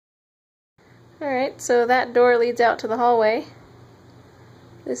Alright, so that door leads out to the hallway.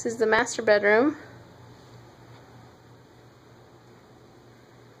 This is the master bedroom.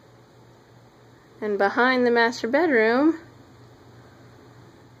 And behind the master bedroom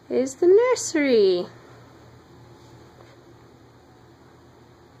is the nursery.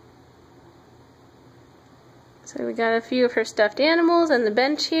 So we got a few of her stuffed animals on the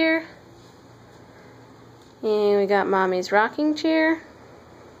bench here. And we got Mommy's rocking chair.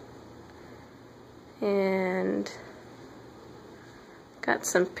 And got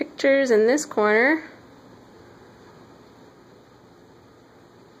some pictures in this corner.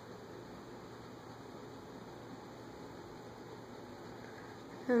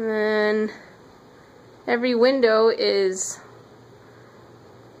 And then every window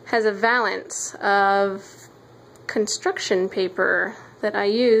has a valance of construction paper that I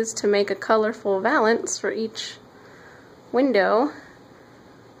use to make a colorful valance for each window.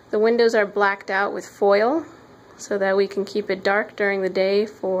 The windows are blacked out with foil so that we can keep it dark during the day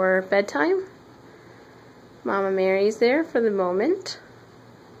for bedtime. Mama Mary's there for the moment.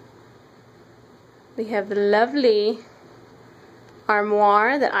 We have the lovely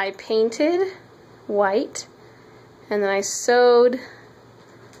armoire that I painted white, and then I sewed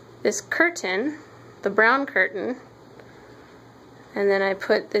this curtain, the brown curtain, and then I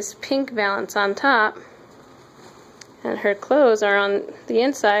put this pink valance on top, and her clothes are on the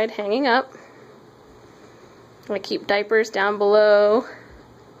inside hanging up. I keep diapers down below.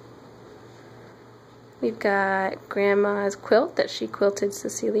 We've got Grandma's quilt that she quilted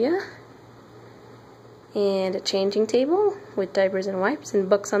Cecilia, and a changing table with diapers and wipes and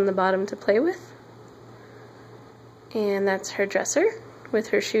books on the bottom to play with. And that's her dresser with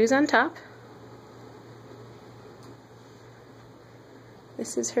her shoes on top.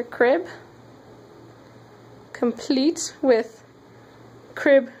 This is her crib, complete with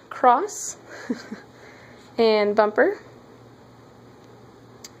crib cross and bumper.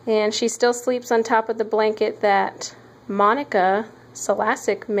 And she still sleeps on top of the blanket that Monica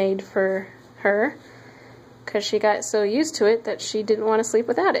Challis made for her, because she got so used to it that she didn't want to sleep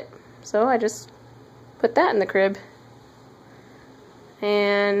without it. So I just put that in the crib.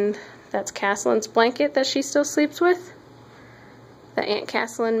 And that's Caslin's blanket that she still sleeps with, that Aunt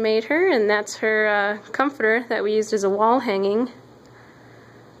Caslin made her, and that's her comforter that we used as a wall hanging.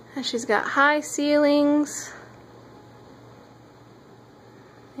 And she's got high ceilings.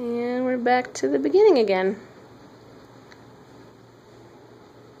 And we're back to the beginning again.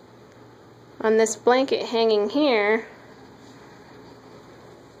 On this blanket hanging here,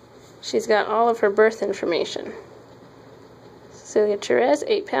 she's got all of her birth information. Cecilia Therese,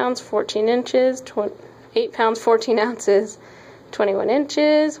 8 pounds, 14 inches, 8 pounds, 14 ounces, 21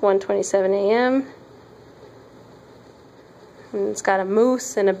 inches, 1:27 a.m. And it's got a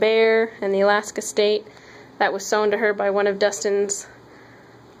moose and a bear and the Alaska state that was sewn to her by one of Dustin's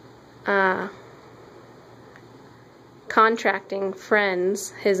contracting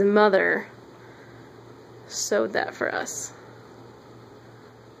friends. His mother sewed that for us.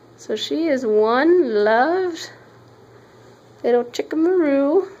 So she is one loved little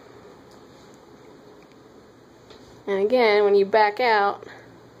chickamaroo. And again, when you back out,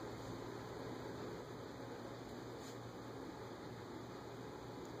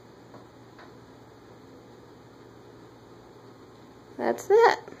 that's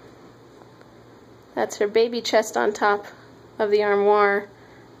that. That's her baby chest on top of the armoire,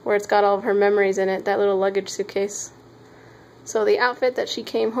 where it's got all of her memories in it, that little luggage suitcase. So the outfit that she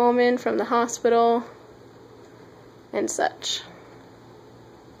came home in from the hospital and such.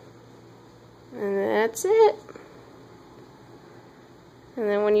 And that's it. And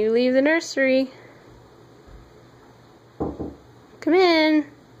then when you leave the nursery, come in.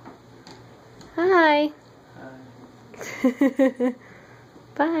 Hi. Hi.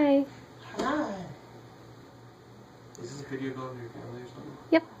 Bye. Hi. Is this a video going to your family or something?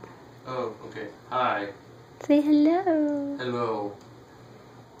 Yep. Oh, okay. Hi. Say hello. Hello.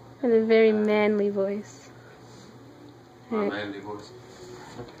 With a very manly voice. My manly voice.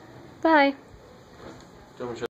 Bye. Don't